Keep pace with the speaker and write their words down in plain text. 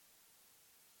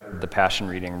heard the Passion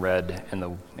reading read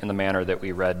in the manner that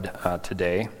we read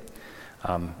today.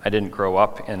 I didn't grow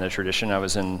up in the tradition. I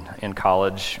was in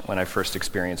college when I first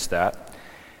experienced that.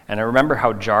 And I remember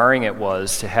how jarring it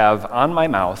was to have on my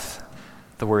mouth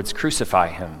the words, "Crucify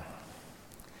him,"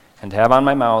 and to have on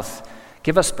my mouth,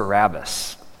 "Give us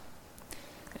Barabbas."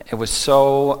 It was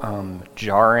so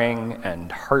jarring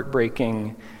and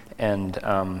heartbreaking and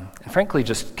frankly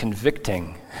just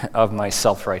convicting of my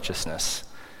self-righteousness.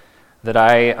 That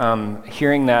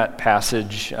hearing that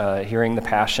passage, hearing the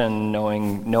Passion,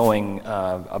 knowing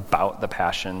about the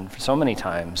Passion for so many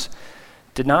times,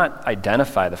 did not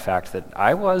identify the fact that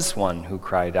I was one who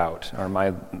cried out, or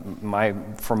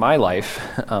for my life,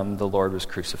 the Lord was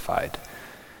crucified.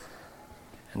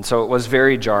 And so it was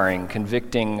very jarring,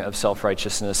 convicting of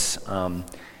self-righteousness,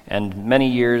 and many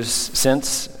years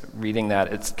since reading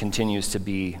that, it continues to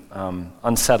be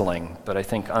unsettling, but I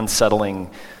think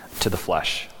unsettling to the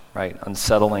flesh, right?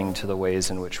 Unsettling to the ways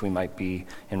in which we might be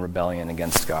in rebellion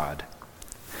against God.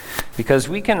 Because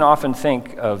we can often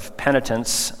think of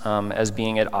penitence as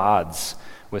being at odds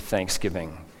with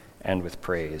thanksgiving and with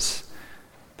praise.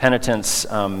 Penitence,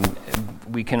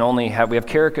 we have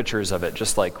caricatures of it,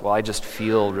 just like, well, I just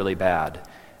feel really bad.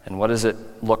 And what does it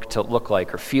look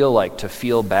like or feel like to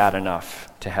feel bad enough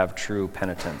to have true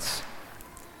penitence?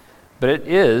 But it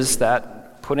is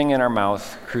that putting in our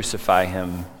mouth, "Crucify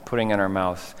him," putting in our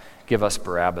mouth, "Give us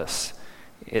Barabbas."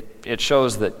 It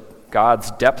shows that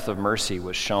God's depth of mercy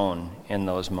was shown in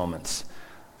those moments.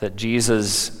 That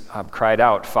Jesus cried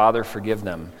out, "Father, forgive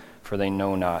them, for they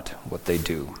know not what they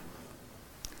do."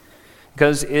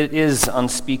 Because it is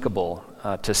unspeakable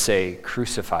to say,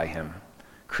 "Crucify him,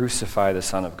 crucify the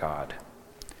Son of God."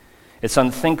 It's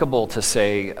unthinkable to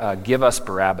say, "Give us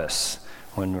Barabbas,"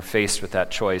 when we're faced with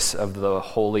that choice of the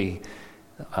holy,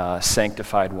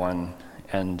 sanctified one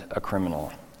and a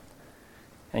criminal.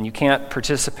 And you can't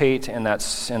participate in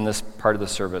this part of the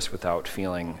service without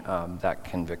feeling that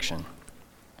conviction.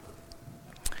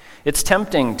 It's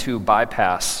tempting to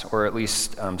bypass, or at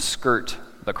least skirt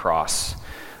the cross,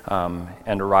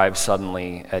 and arrive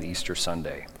suddenly at Easter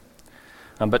Sunday.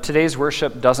 But today's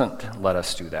worship doesn't let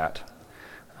us do that.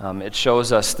 It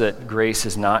shows us that grace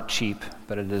is not cheap,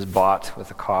 but it is bought with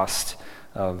the cost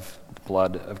of the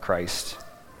blood of Christ,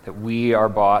 that we are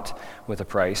bought with a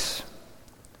price.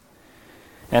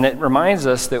 And it reminds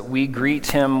us that we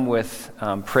greet him with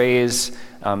praise.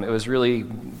 It was really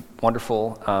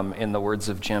wonderful, in the words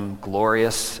of Jim,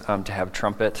 glorious to have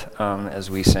trumpet as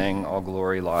we sang, "All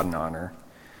glory, laud, and honor."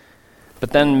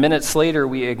 But then minutes later,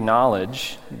 we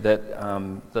acknowledge that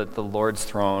the Lord's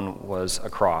throne was a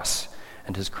cross,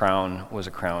 and his crown was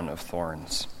a crown of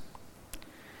thorns.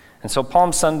 And so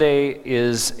Palm Sunday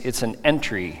it's an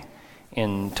entry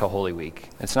into Holy Week.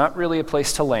 It's not really a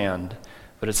place to land,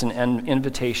 but it's an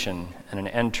invitation and an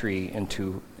entry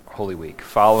into Holy Week,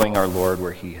 following our Lord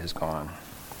where he has gone.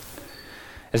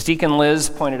 As Deacon Liz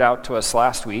pointed out to us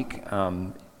last week,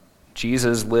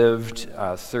 Jesus lived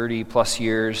 30 plus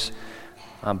years,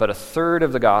 but a third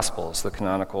of the Gospels, the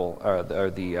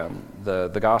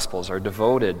Gospels, are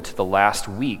devoted to the last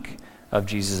week of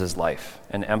Jesus' life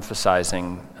and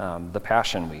emphasizing the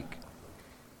Passion Week.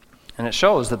 And it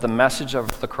shows that the message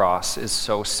of the cross is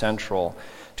so central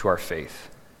to our faith,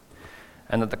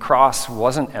 and that the cross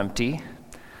wasn't empty.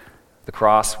 The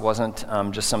cross wasn't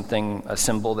just a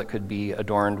symbol that could be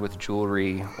adorned with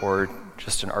jewelry or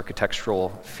just an architectural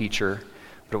feature,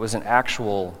 but it was an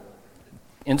actual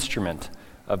instrument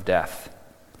of death.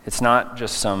 It's not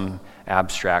just some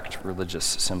abstract religious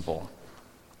symbol.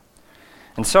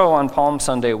 And so on Palm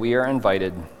Sunday, we are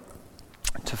invited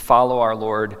to follow our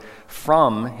Lord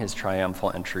from his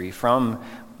triumphal entry, from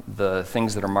the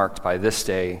things that are marked by this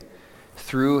day,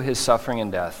 through his suffering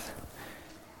and death,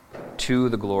 to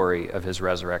the glory of his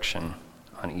resurrection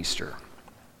on Easter.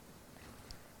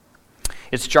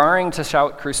 It's jarring to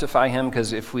shout, "Crucify him,"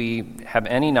 because if we have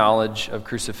any knowledge of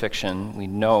crucifixion, we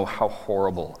know how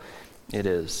horrible it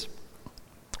is.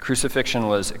 Crucifixion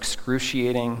was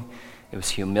excruciating, it was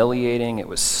humiliating, it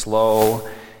was slow,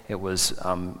 it was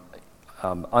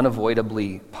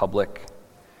unavoidably public.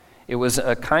 It was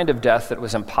a kind of death that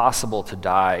was impossible to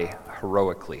die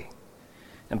heroically,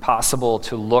 impossible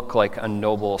to look like a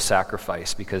noble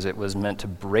sacrifice, because it was meant to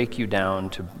break you down,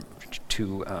 to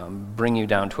bring you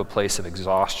down to a place of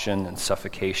exhaustion and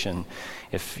suffocation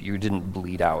if you didn't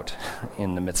bleed out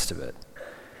in the midst of it.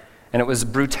 And it was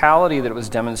brutality that was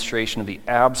demonstration of the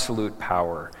absolute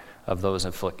power of those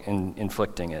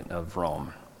inflicting it, of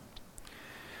Rome.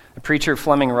 The preacher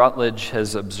Fleming Rutledge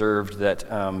has observed that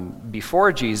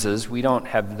before Jesus, we don't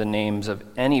have the names of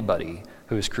anybody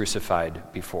who was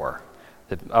crucified before.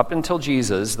 That up until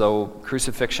Jesus, though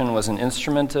crucifixion was an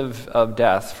instrument of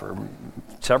death for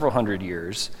several hundred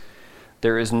years,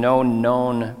 there is no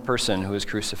known person who was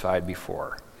crucified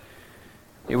before.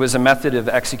 It was a method of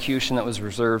execution that was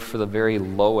reserved for the very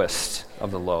lowest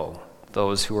of the low,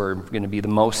 those who are going to be the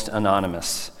most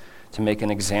anonymous, to make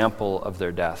an example of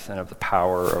their death and of the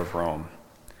power of Rome.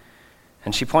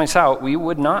 And she points out, we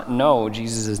would not know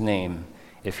Jesus' name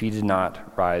if he did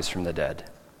not rise from the dead.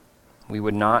 We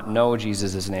would not know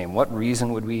Jesus' name. What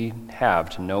reason would we have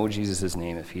to know Jesus'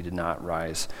 name if he did not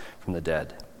rise from the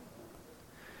dead?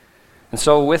 And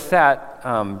so with that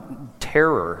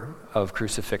terror of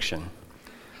crucifixion,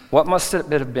 what must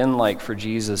it have been like for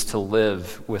Jesus to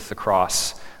live with the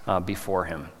cross before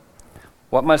him?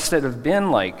 What must it have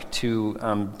been like to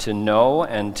know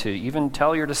and to even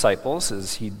tell your disciples,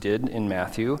 as he did in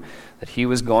Matthew, that he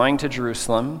was going to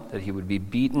Jerusalem, that he would be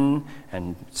beaten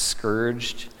and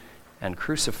scourged and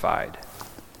crucified,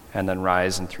 and then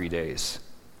rise in 3 days?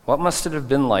 What must it have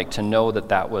been like to know that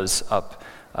that was up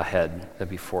ahead, that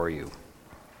before you?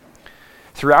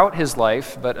 Throughout his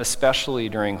life, but especially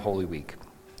during Holy Week,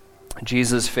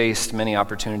 Jesus faced many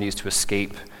opportunities to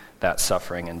escape that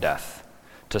suffering and death,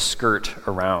 to skirt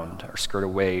around or skirt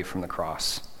away from the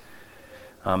cross.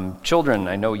 Children,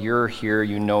 I know you're here,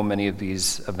 you know many of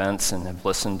these events and have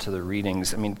listened to the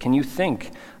readings. I mean, can you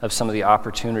think of some of the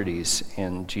opportunities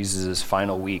in Jesus'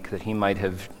 final week that he might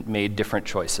have made different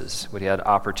choices, when he had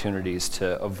opportunities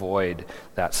to avoid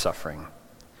that suffering?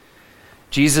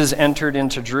 Jesus entered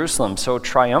into Jerusalem so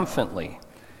triumphantly.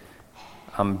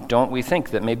 Don't we think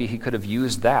that maybe he could have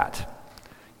used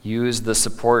the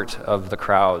support of the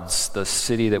crowds, the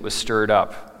city that was stirred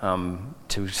up,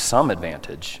 to some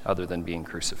advantage other than being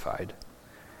crucified?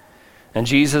 And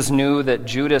Jesus knew that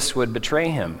Judas would betray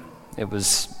him. It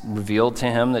was revealed to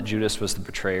him that Judas was the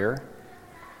betrayer.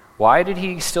 Why did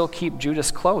he still keep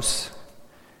Judas close?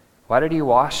 Why did he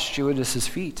wash Judas's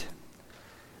feet?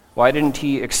 Why didn't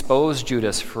he expose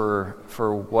Judas for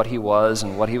what he was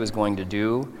and what he was going to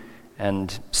do,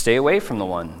 and stay away from the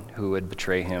one who would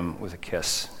betray him with a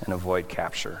kiss and avoid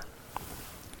capture?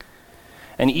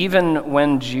 And even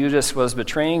when Judas was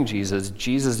betraying Jesus,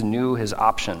 Jesus knew his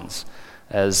options.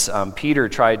 As Peter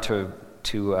tried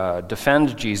to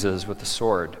defend Jesus with the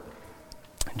sword,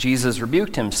 Jesus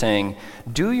rebuked him, saying,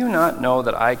 "Do you not know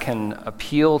that I can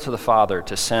appeal to the Father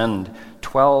to send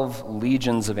 12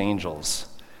 legions of angels?"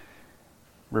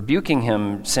 Rebuking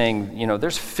him, saying,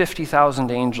 there's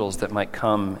 50,000 angels that might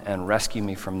come and rescue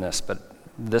me from this, but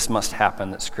this must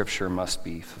happen, that Scripture must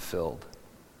be fulfilled.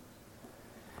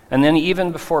 And then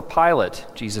even before Pilate,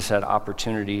 Jesus had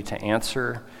opportunity to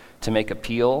answer, to make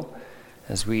appeal.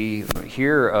 As we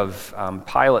hear of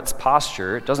Pilate's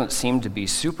posture, it doesn't seem to be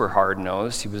super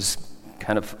hard-nosed. He was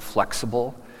kind of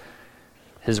flexible.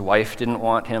 His wife didn't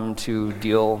want him to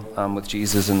deal with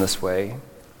Jesus in this way.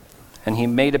 And he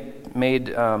made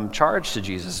charge to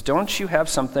Jesus, "Don't you have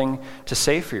something to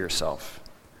say for yourself?"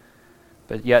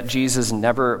 But yet Jesus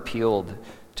never appealed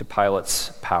to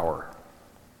Pilate's power.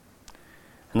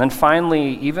 And then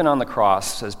finally, even on the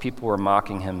cross, as people were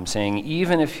mocking him, saying,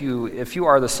 "Even if you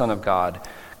are the Son of God,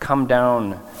 come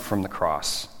down from the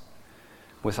cross."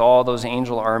 With all those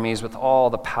angel armies, with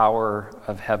all the power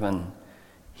of heaven,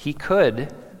 he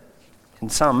could, in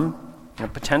a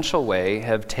potential way,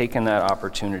 have taken that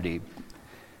opportunity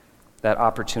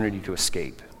to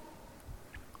escape.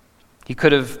 He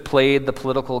could have played the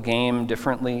political game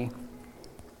differently.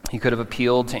 He could have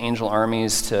appealed to angel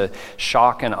armies to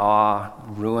shock and awe,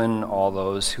 ruin all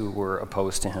those who were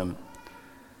opposed to him.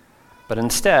 But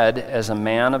instead, as a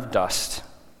man of dust,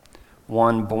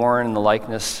 one born in the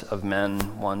likeness of men,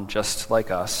 one just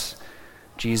like us,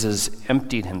 Jesus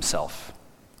emptied himself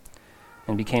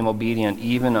and became obedient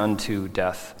even unto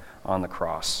death on the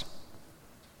cross.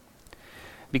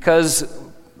 Because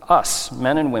us,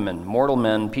 men and women, mortal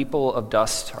men, people of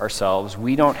dust ourselves,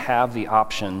 we don't have the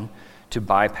option to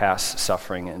bypass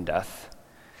suffering and death.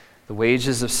 The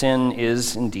wages of sin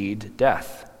is indeed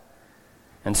death.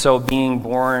 And so, being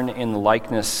born in the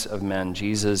likeness of men,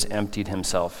 Jesus emptied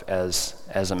himself as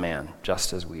a man,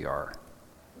 just as we are.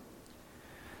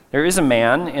 There is a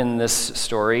man in this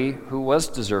story who was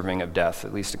deserving of death,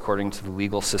 at least according to the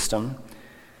legal system,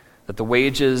 that the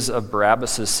wages of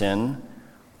Barabbas' sin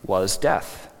was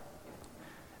death.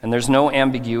 And there's no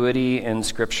ambiguity in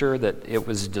Scripture that it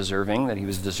was deserving, that he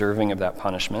was deserving of that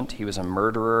punishment. He was a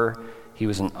murderer. He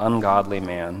was an ungodly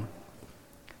man.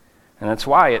 And that's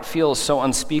why it feels so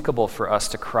unspeakable for us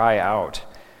to cry out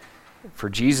for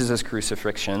Jesus'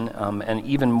 crucifixion, and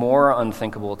even more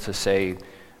unthinkable to say,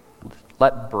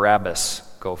 let Barabbas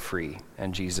go free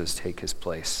and Jesus take his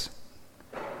place.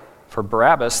 For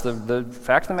Barabbas, the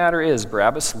fact of the matter is,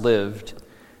 Barabbas lived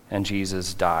and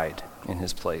Jesus died in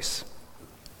his place.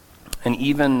 And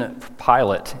even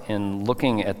Pilate, in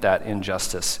looking at that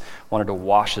injustice, wanted to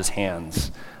wash his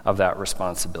hands of that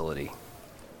responsibility.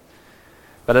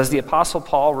 But as the Apostle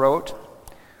Paul wrote,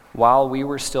 while we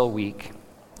were still weak,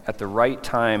 at the right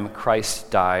time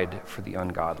Christ died for the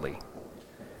ungodly.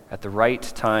 At the right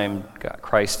time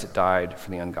Christ died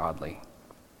for the ungodly.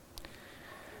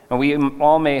 And we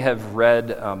all may have read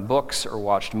books or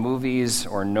watched movies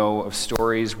or know of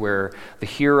stories where the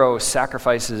hero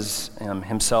sacrifices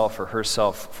himself or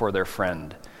herself for their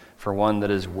friend, for one that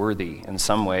is worthy in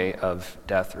some way of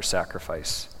death or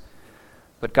sacrifice.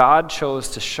 But God chose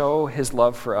to show his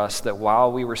love for us that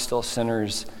while we were still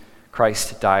sinners,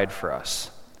 Christ died for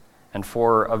us. And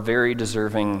for a very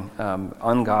deserving,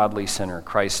 ungodly sinner,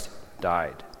 Christ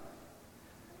died.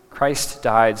 Christ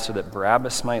died so that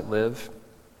Barabbas might live.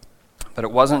 But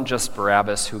it wasn't just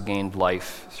Barabbas who gained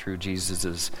life through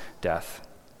Jesus' death.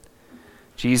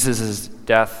 Jesus'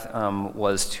 death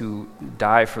was to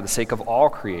die for the sake of all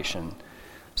creation,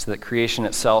 so that creation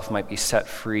itself might be set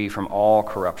free from all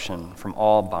corruption, from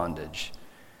all bondage.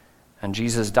 And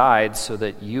Jesus died so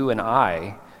that you and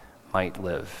I might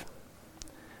live.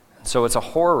 And so it's a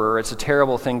horror, it's a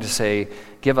terrible thing to say,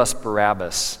 give us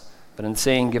Barabbas. But in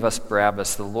saying give us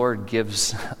Barabbas, the Lord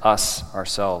gives us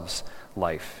ourselves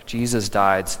life. Jesus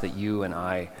died so that you and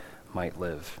I might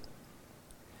live.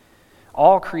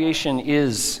 All creation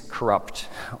is corrupt.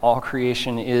 All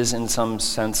creation is in some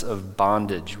sense of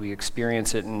bondage. We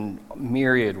experience it in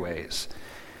myriad ways.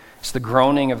 It's the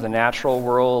groaning of the natural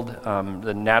world,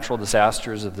 the natural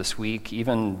disasters of this week,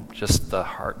 even just the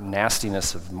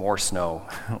nastiness of more snow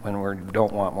when we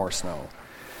don't want more snow.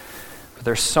 But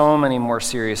there's so many more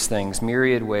serious things,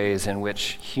 myriad ways in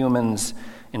which humans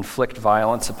inflict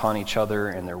violence upon each other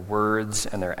in their words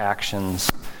and their actions,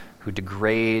 who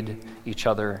degrade each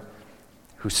other,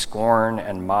 who scorn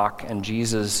and mock. And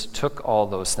Jesus took all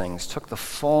those things, took the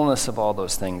fullness of all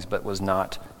those things, but was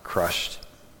not crushed.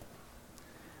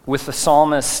 With the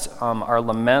psalmist, our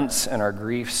laments and our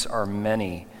griefs are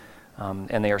many,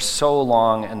 and they are so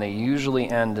long, and they usually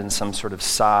end in some sort of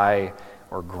sigh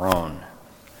or groan.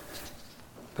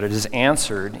 But it is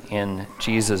answered in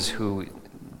Jesus, who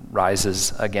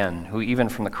rises again, who even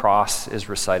from the cross is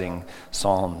reciting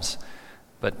psalms,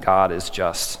 but God is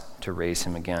just to raise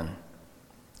him again.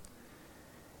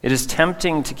 It is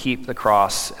tempting to keep the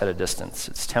cross at a distance.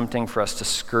 It's tempting for us to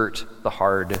skirt the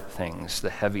hard things, the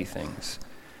heavy things.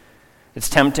 It's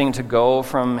tempting to go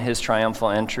from his triumphal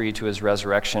entry to his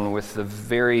resurrection with the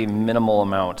very minimal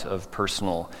amount of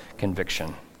personal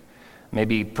conviction.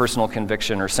 Maybe personal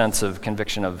conviction or sense of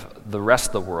conviction of the rest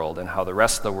of the world and how the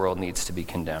rest of the world needs to be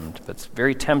condemned. But it's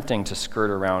very tempting to skirt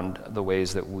around the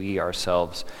ways that we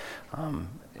ourselves,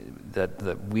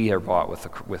 that we are bought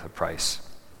with a price.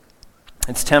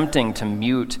 It's tempting to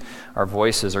mute our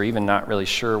voices or even not really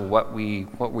sure what we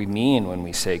mean when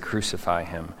we say crucify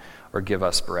him or give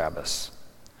us Barabbas.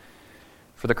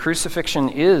 For the crucifixion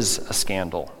is a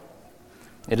scandal.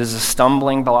 It is a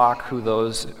stumbling block to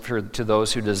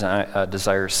those who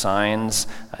desire signs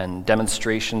and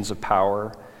demonstrations of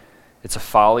power. It's a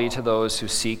folly to those who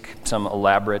seek some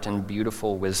elaborate and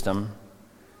beautiful wisdom.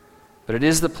 But it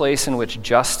is the place in which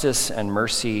justice and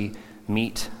mercy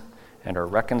meet and are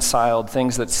reconciled.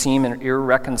 Things that seem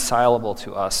irreconcilable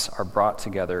to us are brought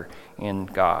together in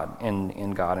God,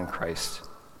 in God and Christ.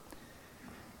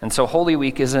 And so Holy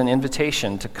Week is an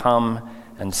invitation to come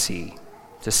and see.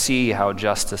 To see how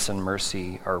justice and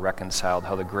mercy are reconciled,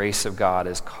 how the grace of God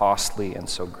is costly and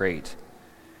so great.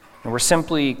 And we're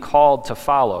simply called to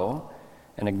follow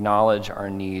and acknowledge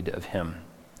our need of him.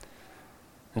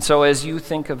 And so as you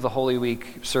think of the Holy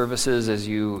Week services, as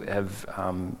you have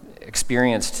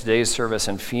experienced today's service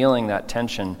and feeling that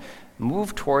tension,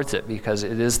 move towards it, because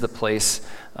it is the place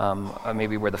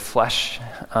maybe where the flesh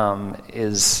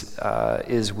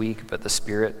is weak, but the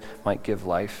Spirit might give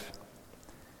life.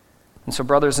 And so,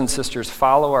 brothers and sisters,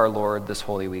 follow our Lord this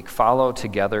Holy Week. Follow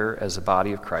together as a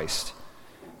body of Christ,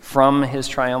 from his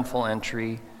triumphal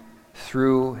entry,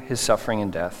 through his suffering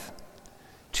and death,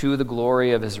 to the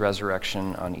glory of his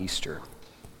resurrection on Easter.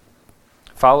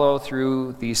 Follow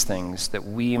through these things, that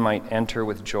we might enter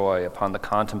with joy upon the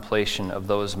contemplation of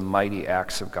those mighty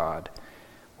acts of God,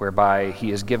 whereby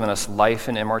he has given us life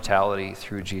and immortality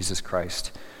through Jesus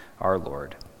Christ, our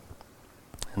Lord.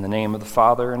 In the name of the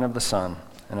Father, and of the Son,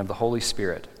 and of the Holy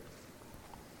Spirit.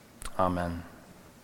 Amen.